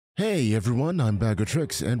Hey everyone, I'm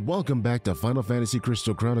Bagotrix, and welcome back to Final Fantasy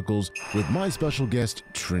Crystal Chronicles with my special guest,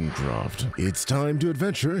 Trincroft. It's time to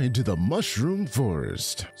adventure into the Mushroom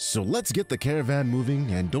Forest. So let's get the caravan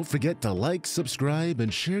moving, and don't forget to like, subscribe,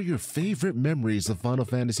 and share your favorite memories of Final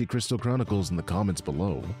Fantasy Crystal Chronicles in the comments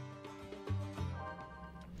below.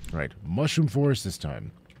 Alright, Mushroom Forest this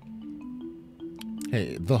time.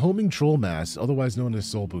 Hey, the homing troll mass, otherwise known as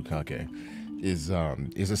Soul Bukake, is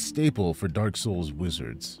a staple for Dark Souls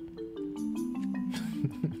wizards.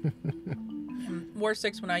 War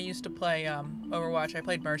 6, when I used to play Overwatch, I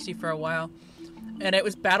played Mercy for a while, and it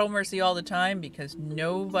was battle Mercy all the time because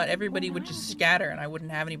everybody would just scatter and I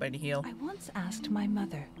wouldn't have anybody to heal. I once asked my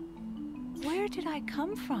mother, where did I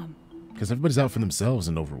come from? Because everybody's out for themselves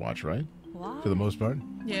in Overwatch, right? Why? For the most part.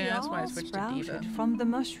 Yeah, that's why I switched to Diva. From the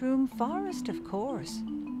Mushroom Forest, of course.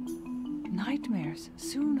 Nightmares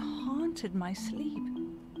soon haunted my sleep.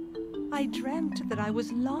 I dreamt that I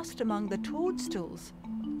was lost among the toadstools.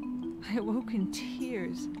 I awoke in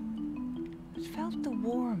tears, but felt the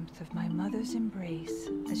warmth of my mother's embrace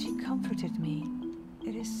as she comforted me.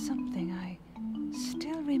 It is something I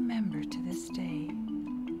still remember to this day.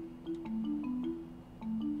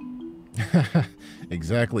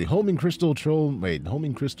 Exactly. Homing Crystal Troll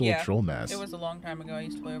Troll Mass. It was a long time ago. I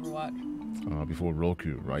used to play Overwatch. Before roll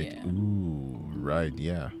queue, right? Yeah. Ooh, right,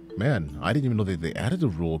 yeah. Man, I didn't even know that they added a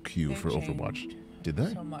roll queue for changed Overwatch. Did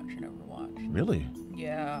they? So much in Overwatch. Really?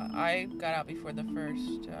 Yeah, I got out before the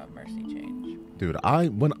first Mercy change. Dude,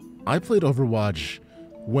 when I played Overwatch,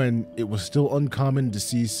 when it was still uncommon to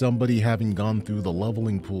see somebody having gone through the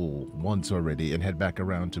leveling pool once already and head back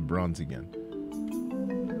around to bronze again.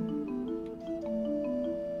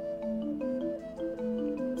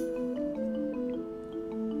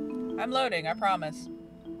 I'm loading, I promise.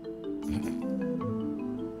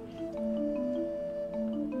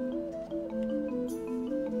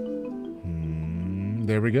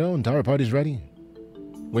 There we go. Entire party's ready.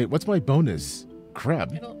 Wait, what's my bonus?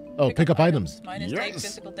 Crap. Pick up items. Mine is take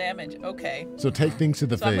physical damage. Okay. So take things to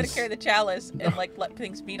the face. I'm gonna carry the chalice and let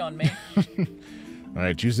things beat on me. All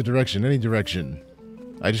right, choose a direction. Any direction.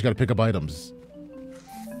 I just gotta pick up items.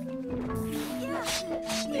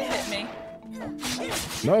 Hit me.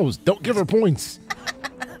 No, don't give her points.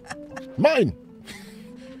 Mine.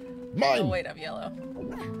 Mine. Oh wait, I'm yellow.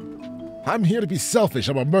 I'm here to be selfish.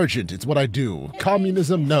 I'm a merchant. It's what I do.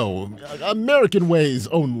 Communism, no. American ways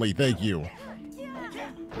only. Thank you.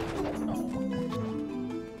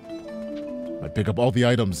 I pick up all the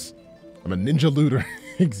items. I'm a ninja looter.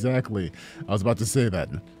 Exactly. I was about to say that.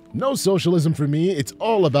 No socialism for me. It's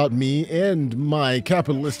all about me and my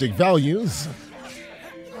capitalistic values.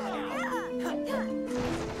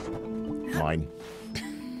 Mine.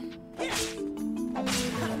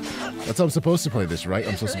 That's how I'm supposed to play this, right?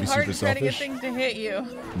 I'm supposed to be super selfish. It's really hard to get things to hit you.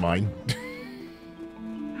 Mine.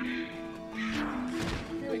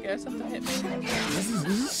 Here we go, something hit me. This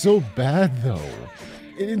is so bad, though.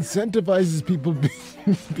 It incentivizes people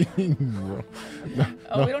being...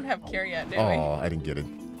 No. We don't have cure yet, do we? Oh, I didn't get it.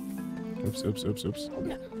 Oops.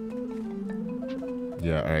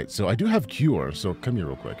 Yeah, alright. So I do have cure, so come here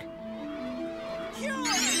real quick.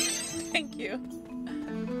 Thank you.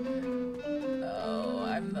 Oh,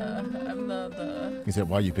 I'm the... Is that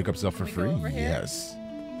why you pick up stuff for free? Yes.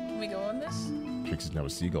 Can we go on this? Trix is now a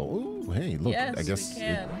seagull. Ooh, hey, look. Yes, I guess we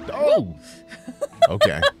can. Oh!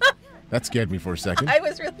 Okay. That scared me for a second. I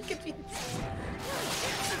was really confused.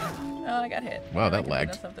 Oh, I got hit. Wow, that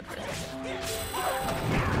lagged.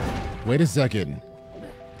 Wait a second.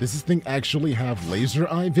 Does this thing actually have laser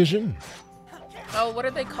eye vision? Oh, what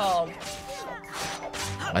are they called?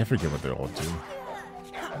 I forget what they're all to.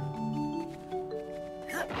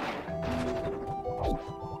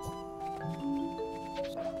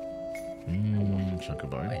 Chunk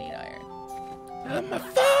of iron. I need iron. And my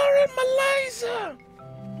fire and my laser!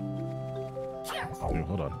 Dude,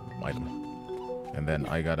 hold on. Item. And then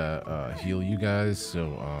I gotta heal you guys,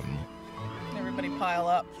 so, Everybody pile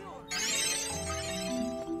up.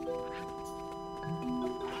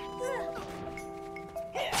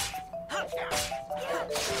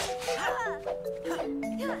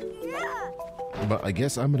 But I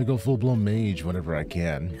guess I'm gonna go full-blown mage whenever I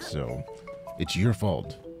can, so it's your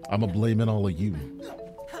fault. I'm gonna blame it all of you.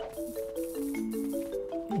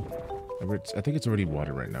 I think it's already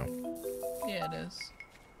water right now. Yeah, it is.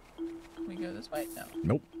 Can we go this way? No.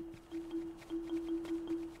 Nope.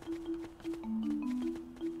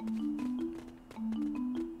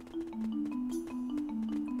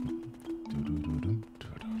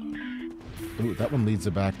 Ooh, that one leads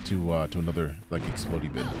it back to another like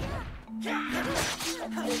explodey bit.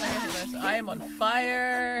 I am on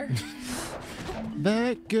fire.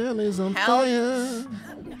 That girl is on Help. fire.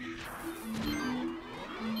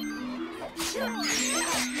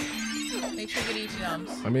 Make sure you get each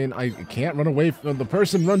nums. I mean, I can't run away from the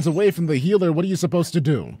person runs away from the healer. What are you supposed to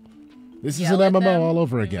do? This is an Yell at MMO them. all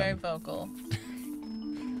over Be again. Very vocal.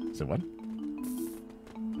 So what?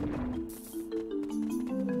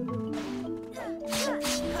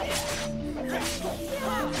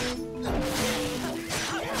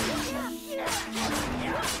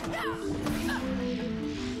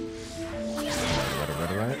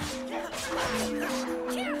 Right.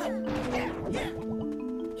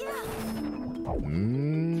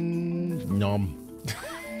 Nom.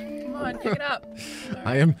 Come on, pick it up.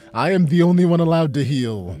 I am the only one allowed to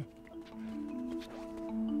heal.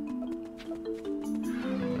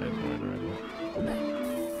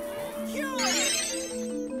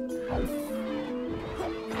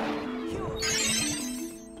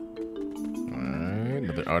 Alright,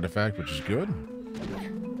 another artifact, which is good.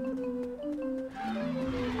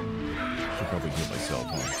 Should probably heal myself,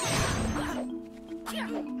 huh?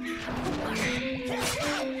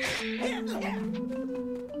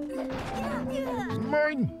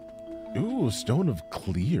 Mine! Ooh, Stone of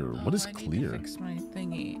Clear. What is I need clear? to fix my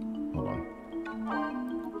thingy. Hold on.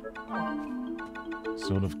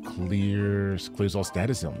 Stone of Clear clears all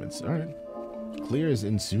status elements. Alright. Clear is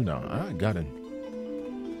in Suna. Ah, got it.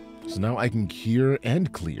 So now I can cure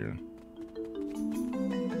and clear.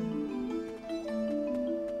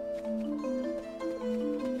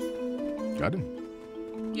 Got it.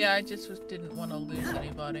 Yeah, I just didn't want to lose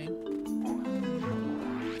anybody.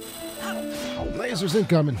 Lasers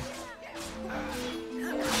incoming.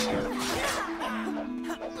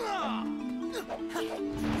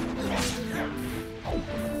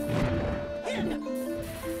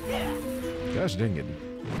 Gosh dang it.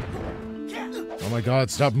 Oh my god,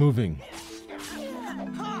 stop moving.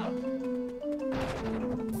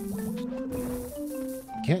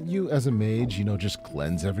 Can't you, as a mage, you know, just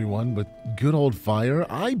cleanse everyone with good old fire?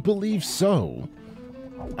 I believe so.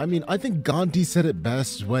 I mean, I think Gandhi said it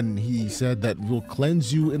best when he said that we'll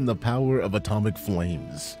cleanse you in the power of atomic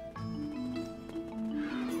flames.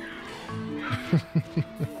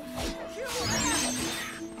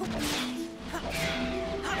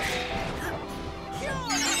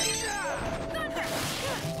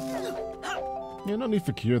 Yeah, no need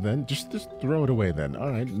for cure then. Just throw it away then. All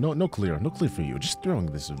right, no clear for you. Just throwing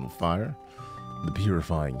this in the fire. The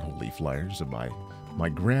purifying holy fires of my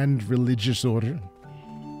grand religious order.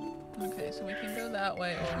 Okay, so we can go that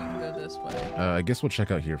way or we can go this way. I guess we'll check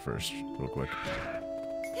out here first, real quick.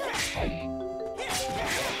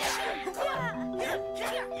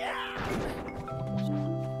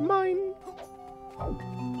 Mine.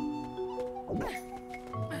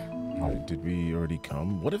 Alright, did we already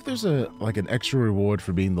come? What if there's like an extra reward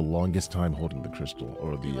for being the longest time holding the crystal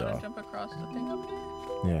or the You wanna jump across the thing up here?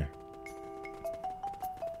 Yeah.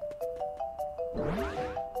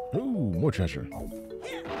 Ooh, more treasure.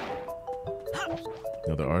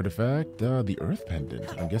 Another artifact, the Earth Pendant.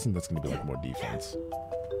 I'm guessing that's gonna be like more defense.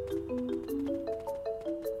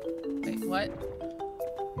 Wait, what?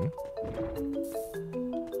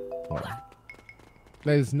 Oh.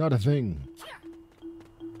 That is not a thing.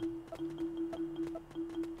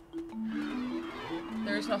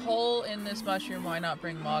 There's a hole in this mushroom. Why not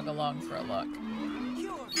bring Mog along for a look?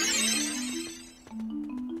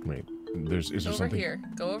 Wait, is there Over something? here.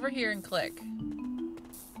 Go over here and click.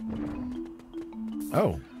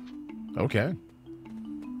 Oh, okay.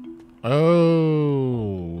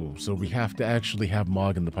 Oh, so we have to actually have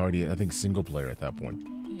Mog in the party. I think single player at that point.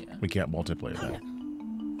 Yeah. We can't multiplayer that.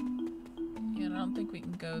 Yeah, and I don't think we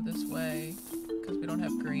can go this way because we don't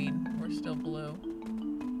have green. We're still blue.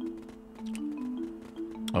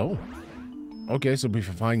 Oh, okay. So if we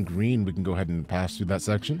find green, we can go ahead and pass through that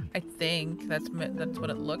section. I think that's what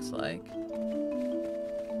it looks like.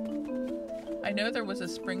 I know there was a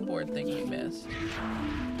springboard thing we missed.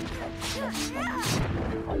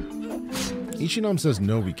 Ichinom says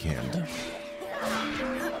no, we can't.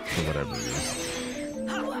 For whatever reason.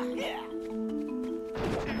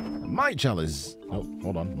 My chalice. Oh,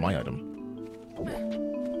 hold on. My item.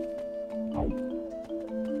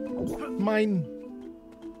 Mine.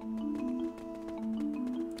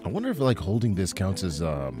 I wonder if like holding this counts as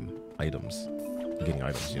items. Getting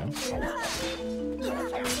items, you know?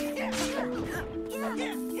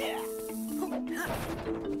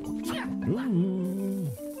 Ooh.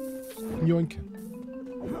 Yoink.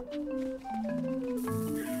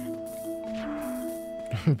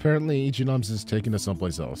 Apparently Ichinom's is taking us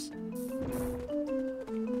someplace else.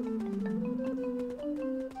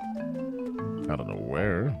 I don't know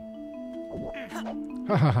where.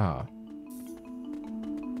 Ha ha ha.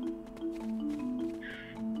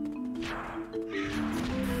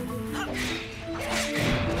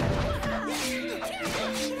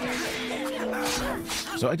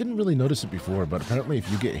 So I didn't really notice it before, but apparently if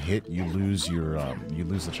you get hit, you lose your you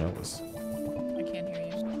lose the chalice. I can't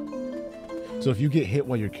hear you. So if you get hit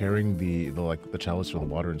while you're carrying the chalice for the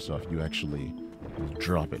water and stuff, you actually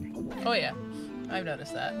drop it. Oh yeah, I've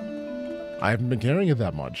noticed that. I haven't been carrying it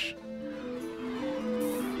that much.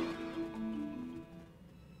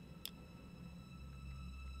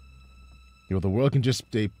 You know, the world can just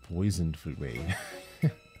stay poisoned for me.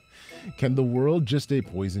 Can the world just stay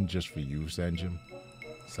poisoned just for you, Sanjim?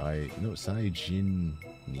 Saijin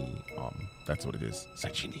ni that's what it is.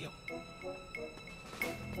 Saijinio.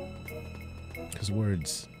 Because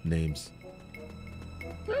words, names.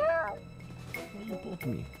 Why you poke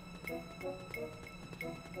me?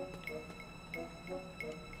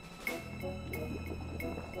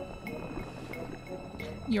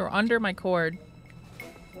 You're under my cord.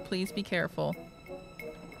 Please be careful.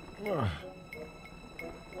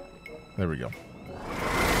 There we go.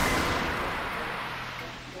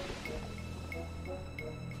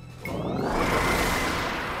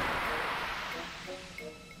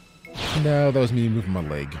 No, that was me moving my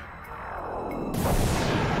leg.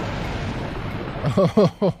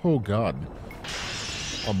 Oh God.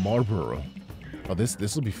 A Malboro. Oh,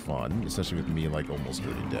 this will be fun, especially with me like almost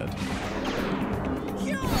already dead.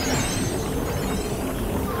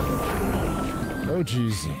 Oh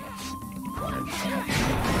jeez.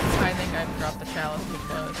 I think I've dropped the chalice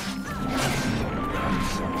because it's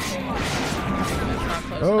not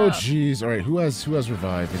close Oh enough. jeez. All right, who has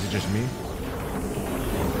revived? Is it just me?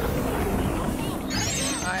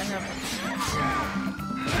 I have.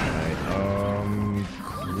 All right.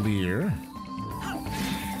 Clear.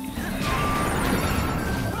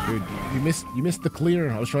 Dude, you missed the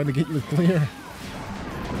clear. I was trying to get you the clear.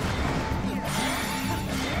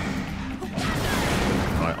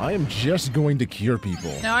 I am just going to cure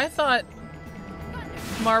people. Now I thought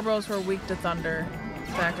Marlboros were weak to thunder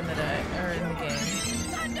back in the day, or in the game.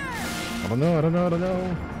 I don't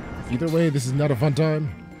know. Either way, this is not a fun time.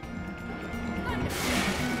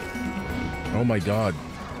 Oh my God.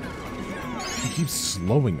 He keeps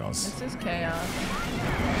slowing us. This is chaos.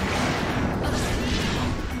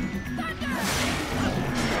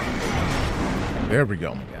 There we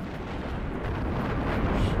go.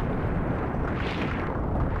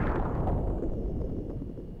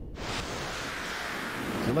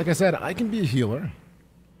 So like I said, I can be a healer.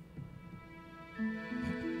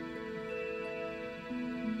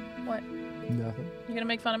 What? Nothing. You gonna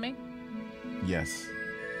make fun of me? Yes.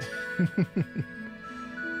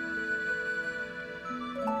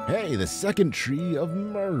 Hey, the second tree of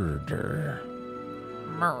murder.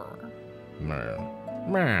 Myrrh.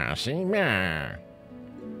 Myrrh. See, Myrrh.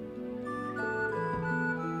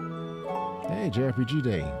 Hey, JRPG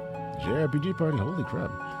Day. JRPG party, holy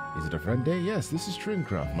crap. Is it a friend day? Yes, this is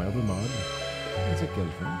Trincroft, my other mod. It's a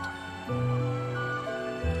girlfriend. I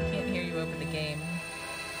can't hear you over the game.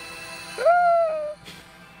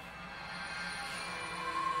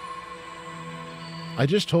 I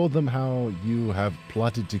just told them how you have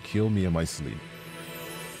plotted to kill me in my sleep.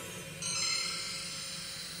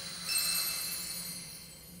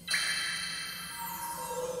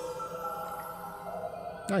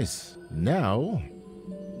 Nice. Now,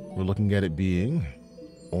 we're looking at it being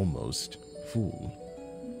almost full.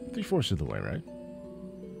 3/4 of the way, right?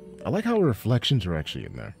 I like how reflections are actually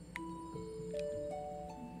in there.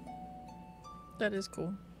 That is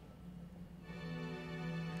cool.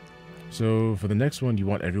 So, for the next one, you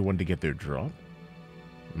want everyone to get their drop?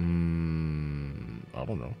 I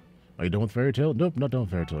don't know. Are you done with Fairy Tale? Nope, not done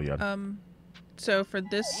with Fairy Tale yet. So for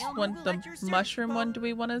this one, the mushroom one, do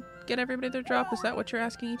we want to get everybody their drop? Is that what you're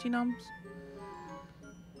asking, Ichinoms?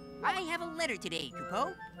 I have a letter today,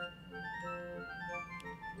 Kupo.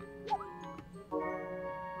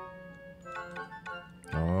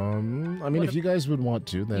 I mean, if you guys would want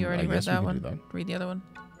to, then You already I read guess we that can one? do that. Read the other one.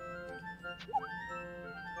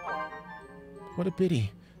 What a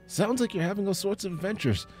pity. Sounds like you're having all sorts of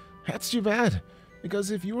adventures. That's too bad.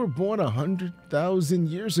 Because if you were born 100,000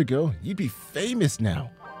 years ago, you'd be famous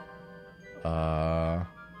now.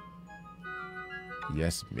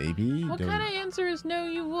 Yes, maybe. What kind of answer is no,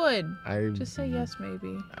 you would? I Just say yes,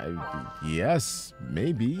 maybe. Yes,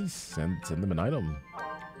 maybe. Send them an item.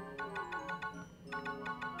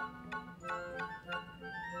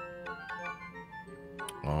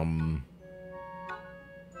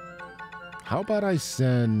 How about I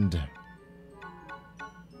send...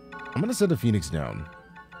 I'm gonna send a phoenix down.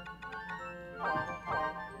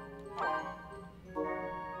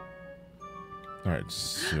 Alright,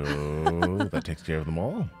 so that takes care of them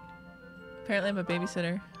all. Apparently I'm a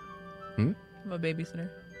babysitter. Hmm? I'm a babysitter.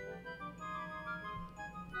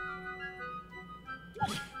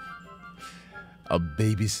 A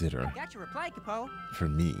babysitter. Got your reply, Capo. For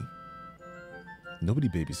me. Nobody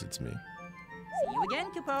babysits me. See you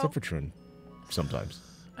again, Capo. Except for Trin. Sometimes.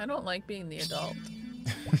 I don't like being the adult.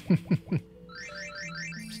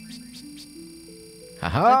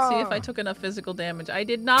 Haha! Let's see if I took enough physical damage. I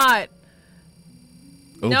did not!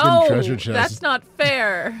 Open no! treasure chest. That's not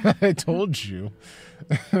fair! I told you.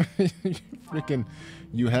 Freaking,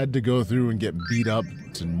 you had to go through and get beat up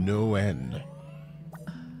to no end.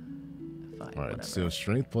 Fine, Alright, whatever. so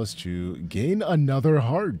strength plus 2. Gain another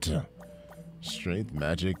heart. Strength,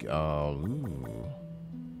 magic, ooh.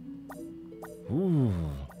 Ooh.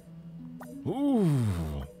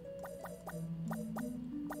 Ooh.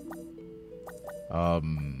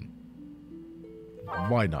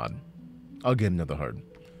 Why not? I'll get another heart.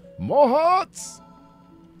 More hearts!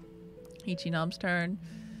 Ichinom's turn.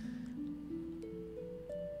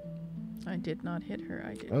 I did not hit her.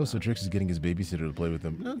 I did. Oh, so not. Trix is getting his babysitter to play with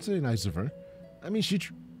him. That's very nice of her. I mean,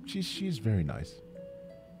 she's very nice.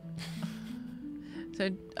 So,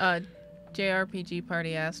 JRPG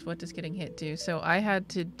Party asked, what does getting hit do? So I had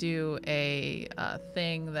to do a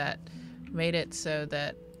thing that made it so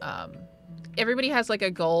that everybody has like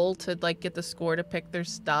a goal to like get the score to pick their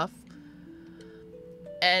stuff.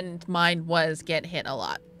 And mine was get hit a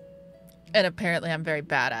lot. And apparently I'm very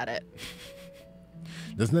bad at it.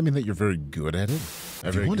 Doesn't that mean that you're very good at it?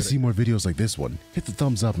 If you want to see more videos like this one, hit the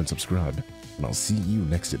thumbs up and subscribe. And I'll see you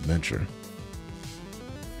next adventure.